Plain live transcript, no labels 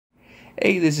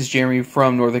Hey, this is Jeremy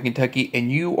from Northern Kentucky, and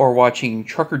you are watching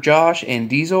Trucker Josh and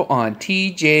Diesel on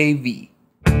TJV.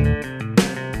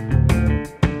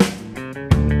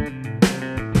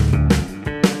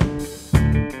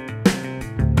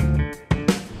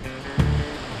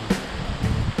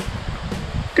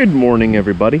 Good morning,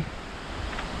 everybody.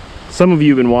 Some of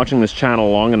you have been watching this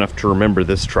channel long enough to remember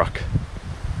this truck.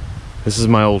 This is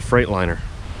my old Freightliner.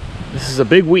 This is a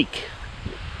big week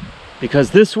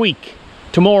because this week,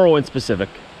 tomorrow in specific,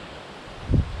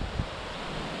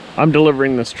 I'm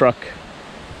delivering this truck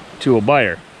to a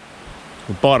buyer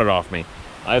who bought it off me.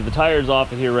 I have the tires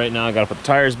off of here right now. I gotta put the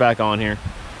tires back on here,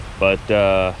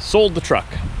 but sold the truck.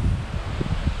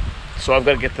 So I've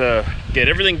got to get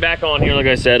everything back on here. Like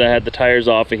I said, I had the tires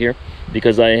off of here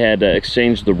because I had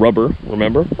exchanged the rubber,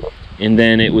 remember? And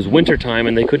then it was winter time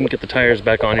and they couldn't get the tires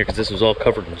back on here because this was all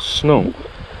covered in snow.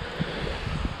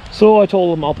 So I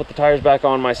told them I'll put the tires back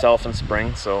on myself in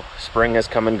spring. So spring has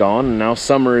come and gone and now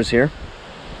summer is here.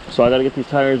 So I got to get these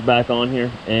tires back on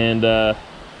here and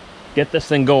get this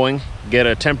thing going, get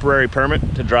a temporary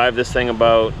permit to drive this thing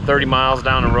about 30 miles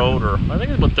down the road, or I think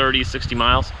it's about 30, 60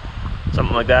 miles,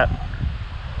 something like that.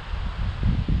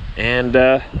 And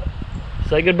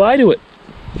say goodbye to it.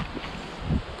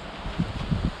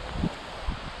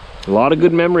 A lot of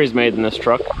good memories made in this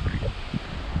truck.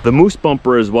 The moose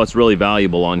bumper is what's really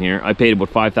valuable on here. I paid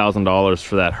about $5,000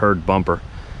 for that herd bumper,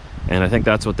 and I think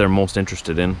that's what they're most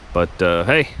interested in. But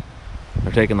hey,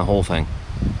 they're taking the whole thing.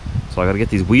 So I gotta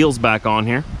get these wheels back on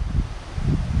here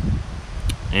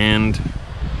and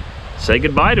say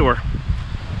goodbye to her.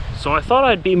 So I thought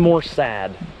I'd be more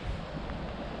sad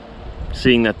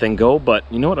seeing that thing go, but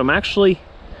you know what, I'm actually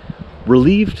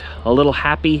relieved, a little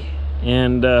happy,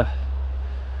 and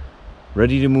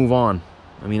ready to move on.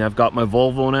 I mean, I've got my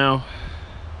Volvo now,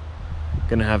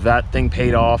 gonna have that thing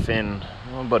paid off in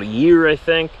about a year, I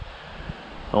think.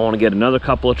 I want to get another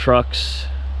couple of trucks,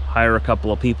 hire a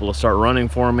couple of people to start running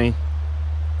for me,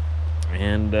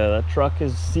 and that truck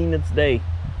has seen its day.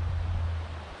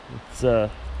 It's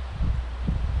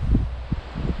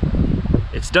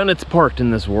done its part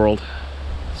in this world.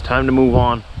 It's time to move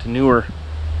on to newer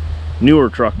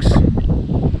trucks.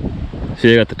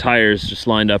 See, I got the tires just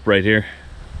lined up right here.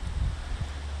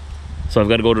 So I've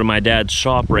got to go to my dad's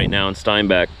shop right now in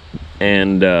Steinbach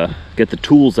and get the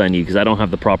tools I need because I don't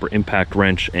have the proper impact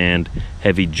wrench and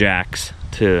heavy jacks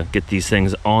to get these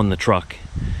things on the truck,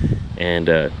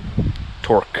 and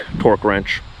torque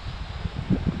wrench.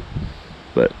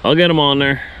 But I'll get them on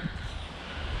there.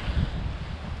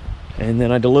 And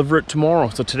then I deliver it tomorrow.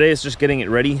 So today is just getting it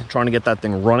ready, trying to get that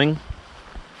thing running.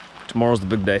 Tomorrow's the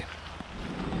big day.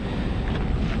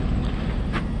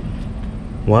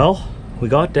 Well, we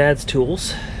got Dad's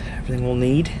tools, everything we'll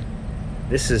need.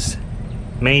 This is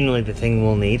mainly the thing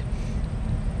we'll need.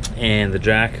 And the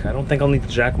jack, I don't think I'll need to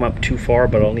jack them up too far,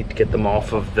 but I'll need to get them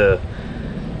off of the,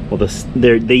 well,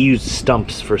 they use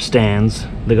stumps for stands,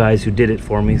 the guys who did it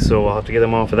for me, so I'll have to get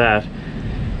them off of that.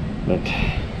 But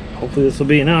hopefully this will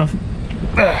be enough.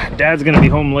 Dad's gonna be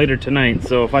home later tonight,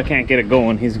 so if I can't get it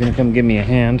going, he's gonna come give me a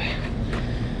hand.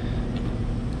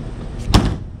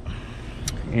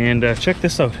 And check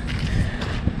this out.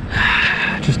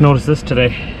 Just noticed this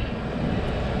today.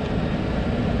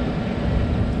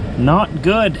 Not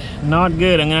good, not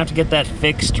good. I'm gonna have to get that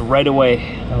fixed right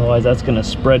away. Otherwise that's gonna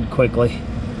spread quickly.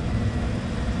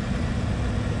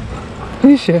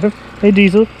 Hey Sheriff, hey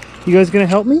Diesel, you guys gonna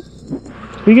help me?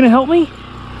 Are you gonna help me?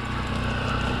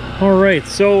 All right,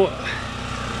 so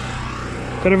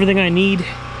got everything I need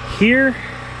here.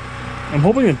 I'm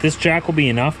hoping that this jack will be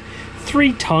enough.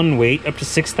 3-ton weight, up to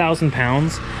 6,000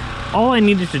 pounds. All I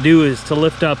needed to do is to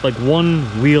lift up like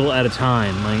one wheel at a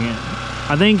time. Like,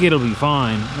 I think it'll be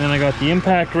fine. Then I got the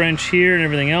impact wrench here and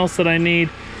everything else that I need.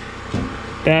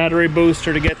 Battery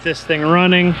booster to get this thing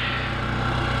running.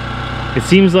 It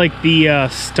seems like the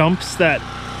stumps that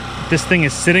this thing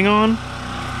is sitting on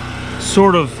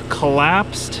sort of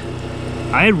collapsed.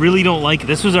 I really don't like it.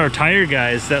 This was our tire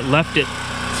guys that left it.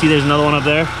 See, there's another one up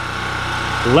there.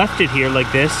 Left it here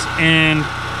like this and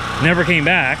never came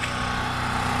back.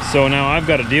 So now I've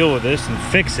got to deal with this and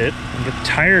fix it and get the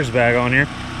tires back on here.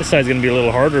 This side's gonna be a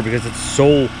little harder because it's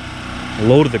so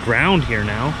low to the ground here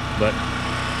now, but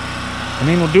I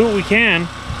mean, we'll do what we can.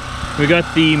 We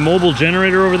got the mobile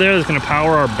generator over there that's gonna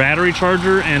power our battery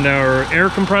charger and our air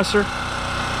compressor.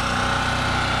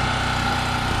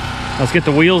 Let's get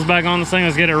the wheels back on this thing,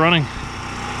 let's get it running.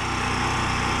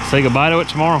 Say goodbye to it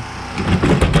tomorrow.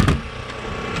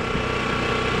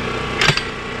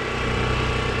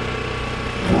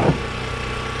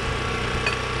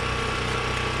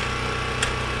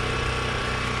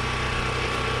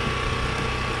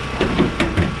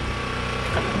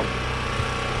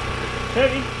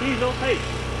 heavy. Diesel, hey,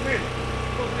 come here.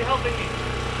 I'm supposed to be helping you.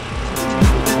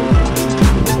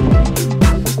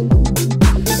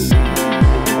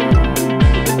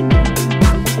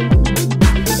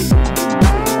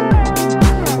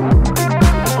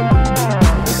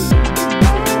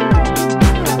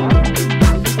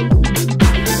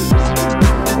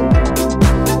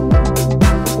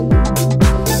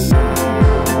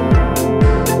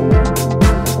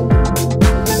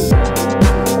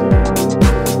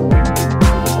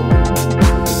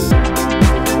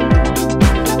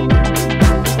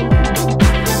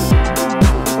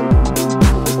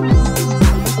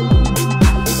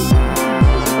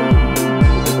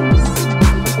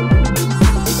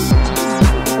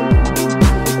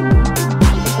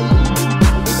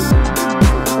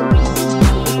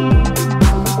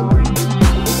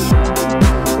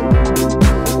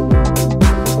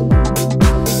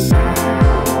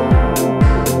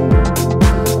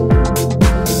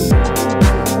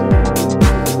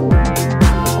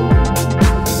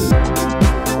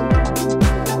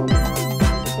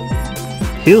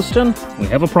 Houston, we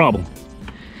have a problem.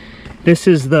 This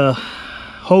is the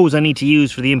hose I need to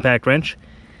use for the impact wrench.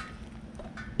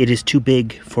 It is too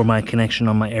big for my connection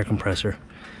on my air compressor.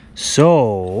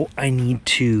 So I need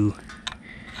to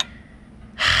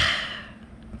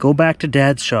go back to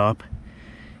Dad's shop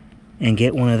and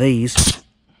get one of these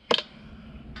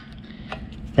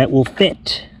that will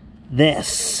fit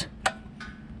this.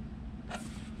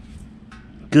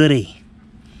 Goody.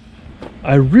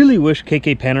 I really wish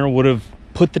KK Penner would have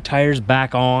put the tires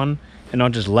back on and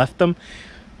not just left them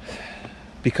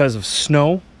because of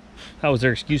snow. That was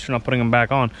their excuse for not putting them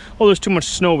back on. Oh, there's too much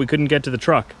snow, we couldn't get to the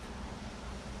truck.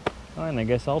 Fine, I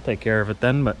guess I'll take care of it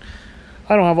then, but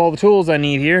I don't have all the tools I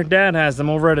need here. Dad has them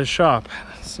over at his shop.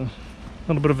 It's a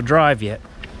little bit of a drive yet.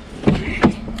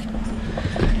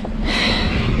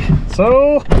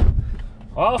 So,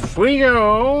 off we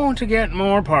go to get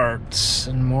more parts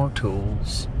and more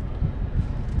tools.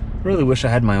 Really wish I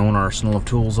had my own arsenal of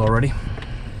tools already.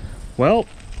 Well,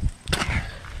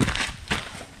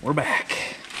 we're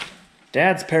back.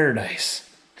 Dad's paradise.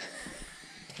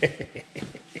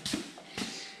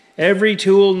 Every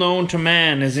tool known to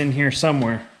man is in here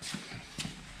somewhere.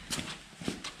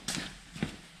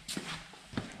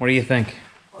 What do you think?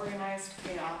 Organized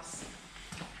chaos.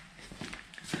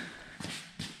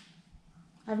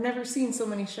 I've never seen so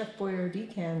many Chef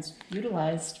Boyardee cans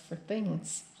utilized for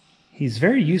things. He's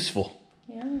very useful.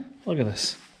 Yeah. Look at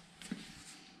this.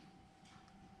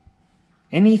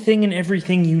 Anything and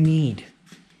everything you need.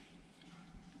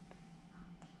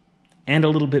 And a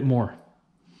little bit more.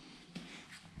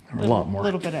 Or a lot more. A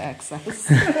little bit of excess.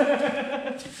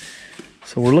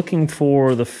 So we're looking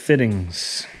for the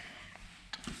fittings.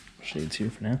 Shades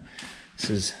here for now. This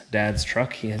is Dad's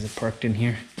truck. He has it parked in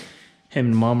here. Him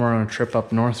and Mom are on a trip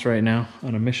up north right now.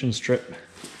 On a missions trip.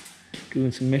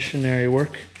 Doing some missionary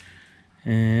work.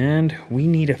 And we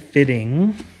need a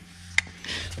fitting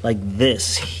like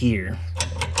this here.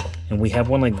 And we have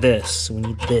one like this, so we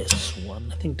need this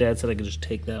one. I think Dad said I could just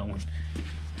take that one.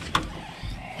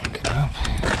 Look it up.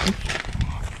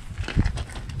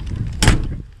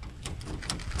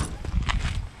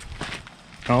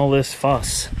 All this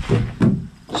fuss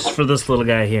just for this little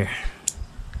guy here.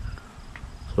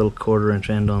 Little 1/4"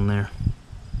 end on there.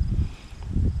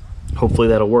 Hopefully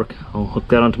that'll work. I'll hook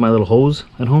that onto my little hose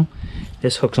at home.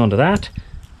 This hooks onto that.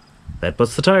 That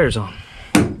puts the tires on.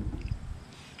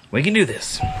 We can do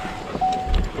this.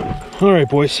 All right,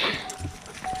 boys.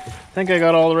 I think I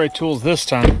got all the right tools this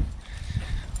time.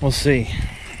 We'll see.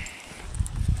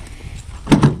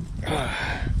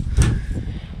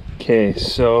 Okay,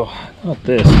 so not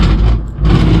this.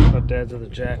 Got Dad's other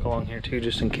jack along here too,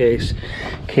 just in case.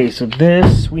 Okay, so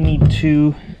this we need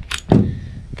to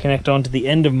connect onto the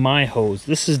end of my hose.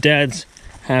 This is Dad's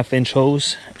 1/2"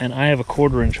 hose, and I have a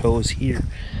 1/4" hose here.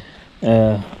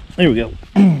 There we go.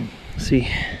 See,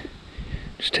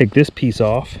 just take this piece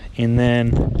off and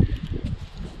then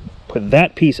put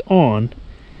that piece on.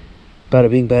 Bada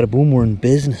bing, bada boom, we're in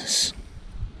business.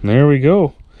 There we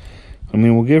go. I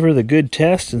mean, we'll give her the good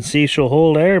test and see if she'll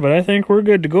hold air, but I think we're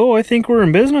good to go. I think we're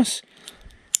in business.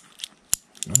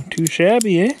 Not too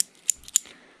shabby, eh?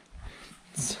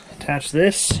 Let's attach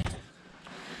this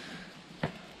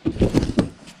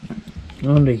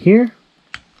onto here.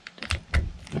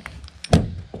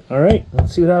 All right,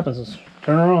 let's see what happens. Let's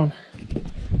turn her on.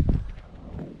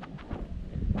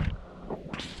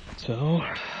 So,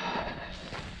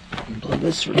 unplug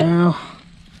this for now.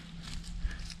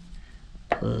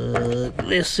 Plug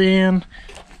this in.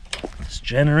 This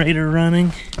generator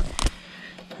running.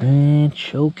 And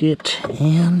choke it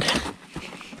and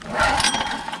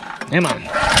come on.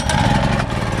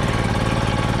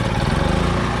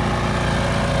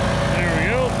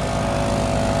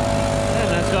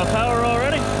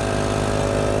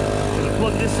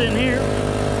 this in here.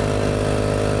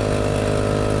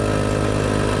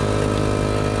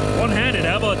 One-handed,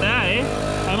 how about that,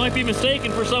 eh? I might be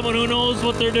mistaken for someone who knows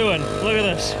what they're doing. Look at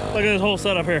this. Look at this whole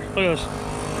setup here. Look at this.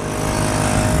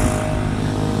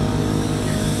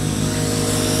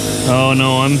 Oh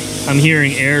no, I'm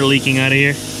hearing air leaking out of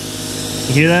here.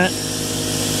 You hear that?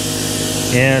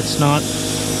 Yeah, it's not.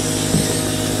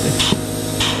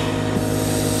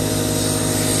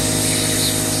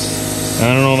 I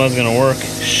don't know if that's gonna work.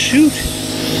 Shoot!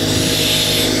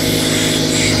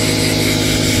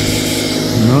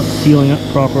 Not sealing up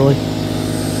properly.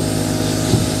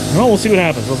 Well, we'll see what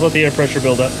happens. Let's let the air pressure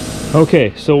build up.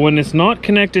 Okay, so when it's not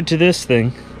connected to this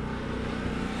thing,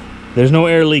 there's no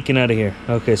air leaking out of here.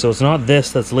 Okay, so it's not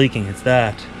this that's leaking, it's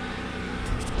that.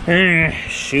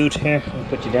 Shoot, here, I'll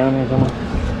put you down here somewhere.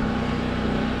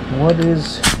 What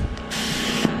is...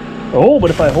 Oh,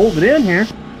 but if I hold it in here...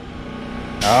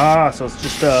 Ah, so it's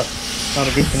just not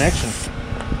a good connection.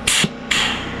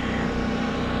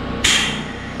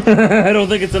 I don't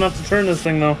think it's enough to turn this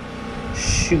thing though.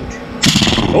 Shoot.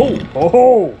 Oh,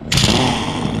 oh!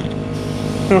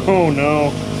 Oh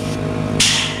no.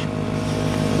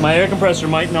 My air compressor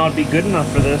might not be good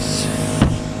enough for this.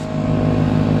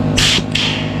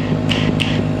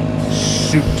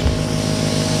 Shoot.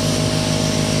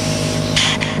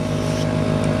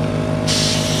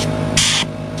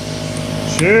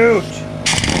 Shoot!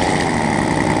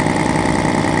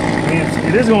 I mean,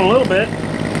 it is going a little bit.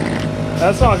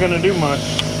 That's not going to do much.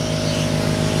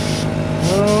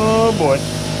 Oh boy.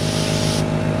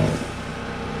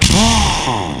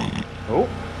 Oh.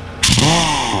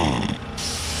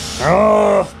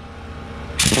 Oh.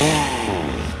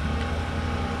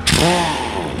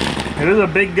 It is a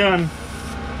big gun.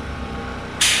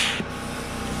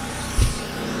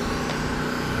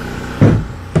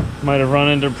 Might have run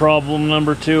into problem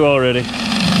number 2 already.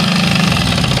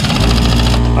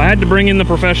 I had to bring in the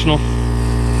professional.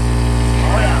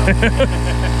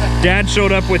 Dad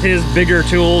showed up with his bigger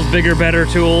tools, bigger, better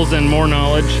tools, and more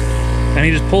knowledge. And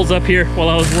he just pulls up here while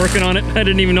I was working on it. I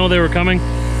didn't even know they were coming.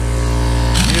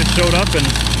 He just showed up and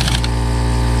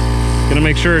gonna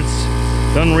make sure it's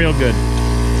done real good.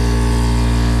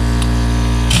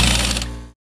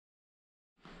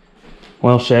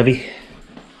 Well, Chevy,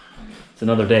 it's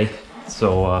another day.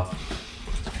 So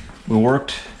we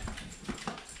worked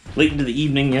late into the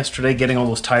evening yesterday getting all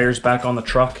those tires back on the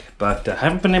truck, but I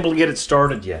haven't been able to get it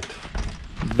started yet.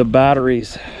 The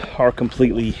batteries are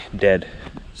completely dead.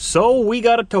 So we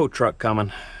got a tow truck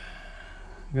coming.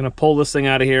 I'm gonna pull this thing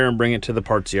out of here and bring it to the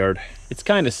parts yard. It's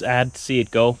kind of sad to see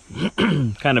it go.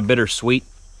 Kind of bittersweet.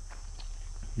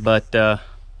 But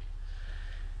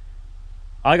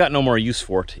I got no more use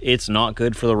for it. It's not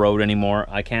good for the road anymore.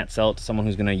 I can't sell it to someone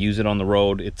who's gonna use it on the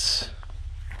road. It's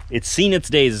seen its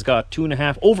days. It's got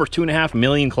over 2.5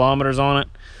 million kilometers on it.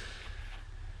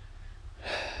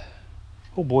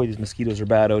 Oh boy, these mosquitoes are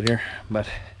bad out here, but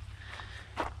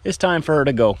it's time for her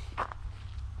to go.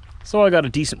 So I got a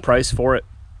decent price for it.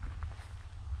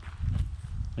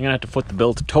 I'm gonna have to foot the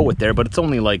bill to tow it there, but it's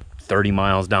only like 30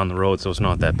 miles down the road, so it's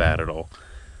not that bad at all.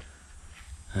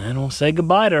 And we'll say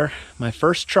goodbye to her, my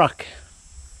first truck.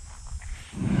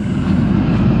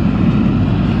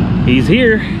 He's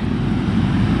here,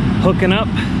 hooking up.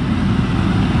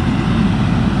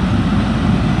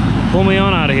 Pull me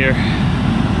on out of here.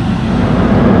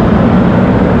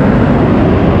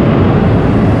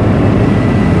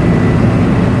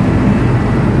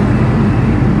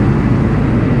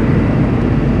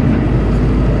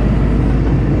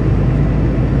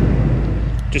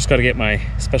 Just got to get my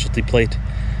specialty plate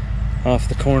off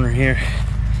the corner here.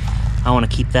 I want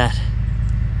to keep that.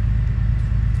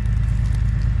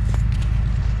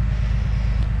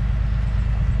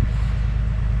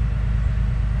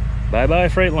 Bye-bye,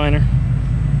 Freightliner.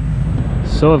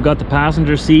 So I've got the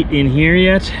passenger seat in here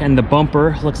yet, and the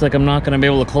bumper. Looks like I'm not going to be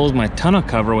able to close my tonneau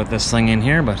cover with this thing in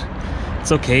here, but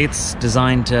it's okay. It's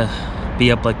designed to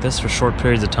be up like this for short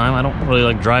periods of time. I don't really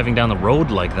like driving down the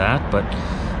road like that, but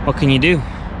what can you do?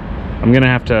 I'm gonna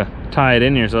have to tie it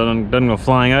in here so it doesn't go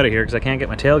flying out of here, because I can't get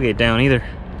my tailgate down either.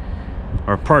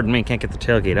 Or pardon me, can't get the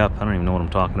tailgate up. I don't even know what I'm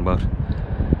talking about.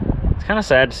 It's kind of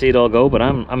sad to see it all go, but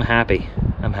I'm happy.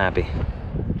 I'm happy.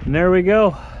 And there we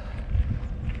go.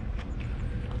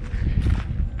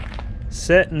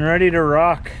 Set and ready to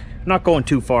rock. Not going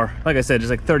too far. Like I said,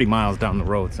 just like 30 miles down the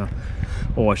road. So,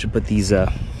 oh, I should put these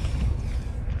up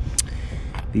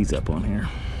on here.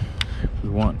 We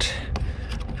want to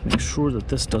make sure that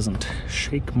this doesn't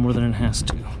shake more than it has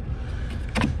to.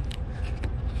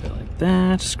 Like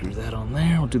that. Screw that on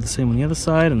there. We'll do the same on the other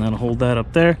side, and that'll hold that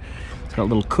up there. It's got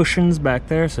little cushions back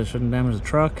there, so it shouldn't damage the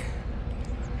truck.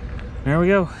 There we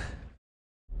go.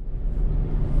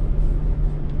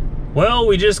 Well,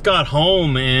 we just got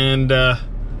home and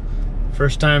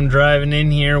first time driving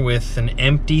in here with an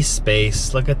empty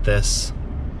space. Look at this.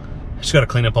 I just gotta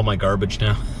clean up all my garbage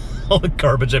now. All the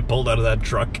garbage I pulled out of that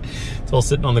truck. It's all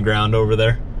sitting on the ground over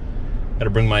there.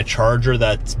 Gotta bring my charger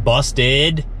that's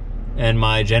busted and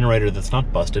my generator that's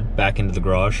not busted back into the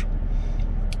garage.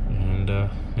 And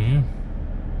yeah,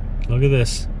 look at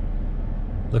this.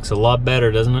 Looks a lot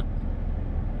better, doesn't it?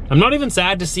 I'm not even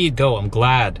sad to see it go. I'm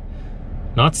glad.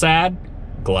 Not sad,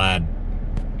 glad.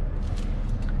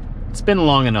 It's been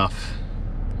long enough,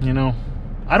 you know.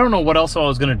 I don't know what else I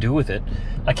was gonna do with it.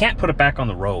 I can't put it back on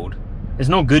the road. It's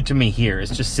no good to me here.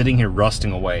 It's just sitting here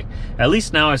rusting away. At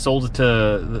least now I sold it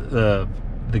to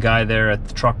the guy there at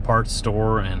the truck parts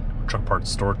store truck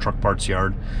parts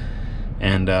yard,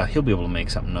 and he'll be able to make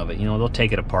something of it. You know, they'll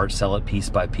take it apart, sell it piece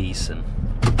by piece, and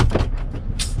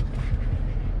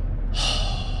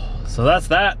so that's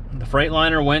that. The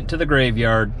Freightliner went to the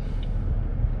graveyard.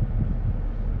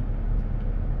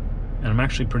 And I'm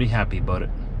actually pretty happy about it.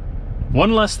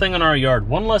 One less thing on our yard.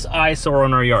 One less eyesore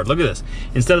on our yard. Look at this.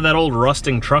 Instead of that old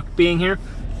rusting truck being here,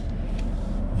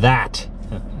 that,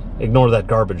 ignore that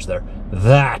garbage there,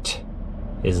 that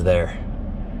is there.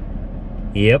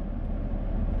 Yep.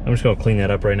 I'm just gonna clean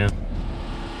that up right now.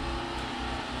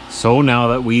 So now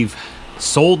that we've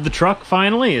sold the truck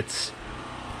finally, it's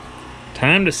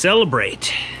time to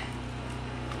celebrate.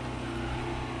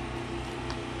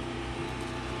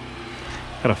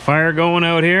 Got a fire going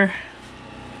out here.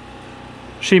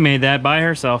 She made that by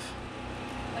herself.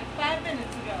 Like 5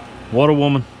 minutes ago. What a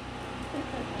woman.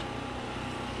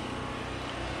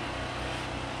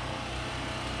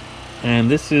 And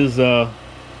this is a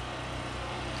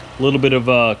little bit of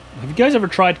have you guys ever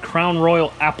tried Crown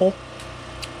Royal apple?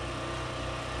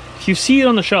 If you see it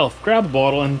on the shelf, grab a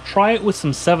bottle and try it with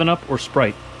some 7-Up or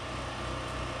Sprite.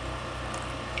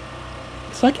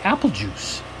 It's like apple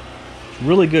juice. It's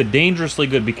really good, dangerously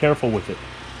good. Be careful with it.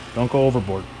 Don't go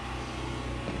overboard.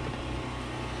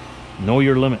 Know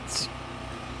your limits.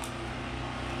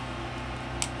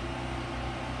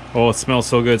 Oh, it smells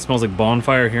so good. It smells like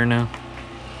bonfire here now.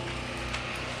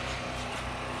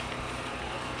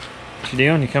 What you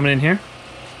doing? You coming in here?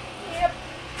 Yep.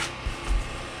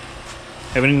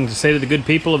 Have anything to say to the good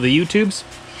people of the YouTubes?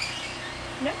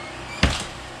 No.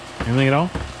 Anything at all?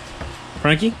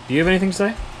 Frankie, do you have anything to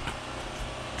say?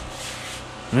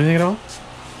 Anything at all?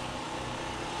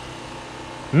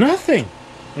 Nothing.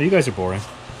 Oh, you guys are boring.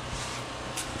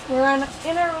 We're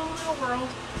in our own little world.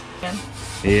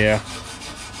 Yeah.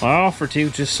 I offered to,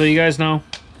 just so you guys know.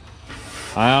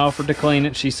 I offered to clean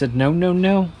it. She said, no, no,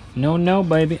 no. No, no,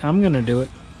 baby. I'm going to do it.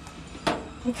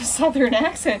 With a southern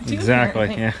accent, too. Exactly,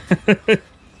 apparently. yeah.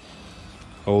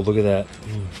 Oh, look at that.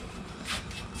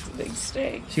 It's a big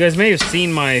steak. So you guys may have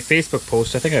seen my Facebook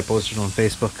post. I think I posted it on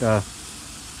Facebook.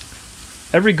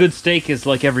 Every good steak is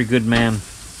like every good man.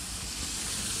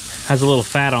 Has a little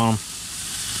fat on him.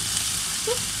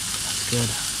 That's good.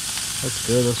 That's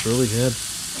good. That's really good.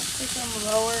 Let's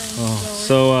lower and Oh,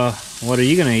 lower. so what are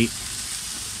you gonna eat?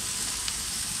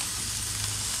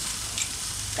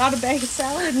 Got a bag of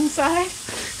salad inside.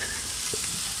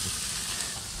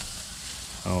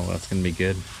 Oh, that's gonna be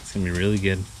good. It's gonna be really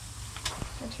good.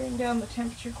 I turned down the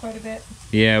temperature quite a bit.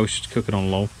 Yeah, we should cook it on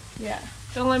low. Yeah.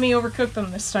 Don't let me overcook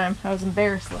them this time. I was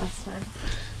embarrassed last time.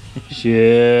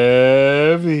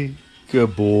 Chevy,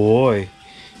 good boy.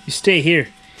 You stay here.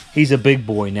 He's a big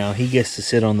boy now. He gets to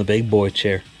sit on the big boy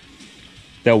chair.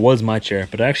 That was my chair,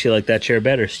 but I actually like that chair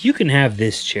better. So you can have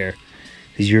this chair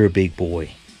because you're a big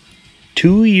boy.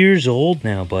 2 years old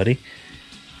now, buddy.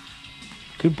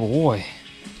 Good boy.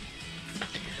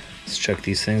 Let's check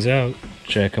these things out.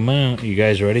 Check them out. You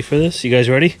guys ready for this? You guys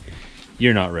ready?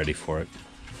 You're not ready for it.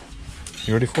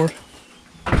 You ready for it?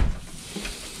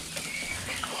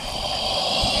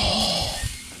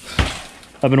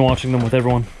 I've been watching them with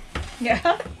everyone.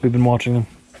 Yeah? We've been watching them.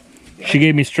 She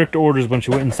gave me strict orders when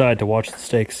she went inside to watch the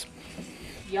steaks.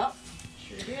 Yup.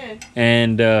 Sure did.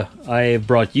 And I have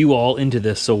brought you all into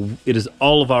this, so it is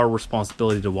all of our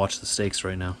responsibility to watch the steaks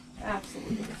right now.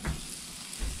 Absolutely.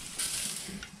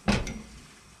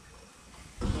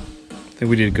 I think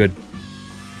we did good.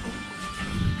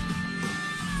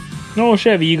 No,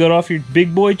 Chevy, you got off your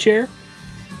big boy chair?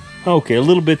 Okay, a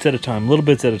little bits at a time. Little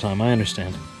bits at a time. I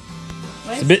understand.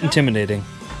 It's a bit intimidating.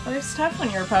 Life's tough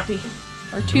when you're a puppy.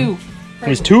 Or two.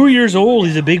 He's 2 years old.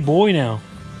 He's a big boy now.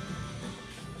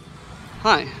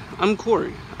 Hi, I'm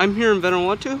Corey. I'm here in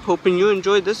Vanuatu, hoping you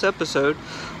enjoyed this episode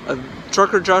of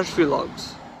Trucker Josh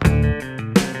Vlogs.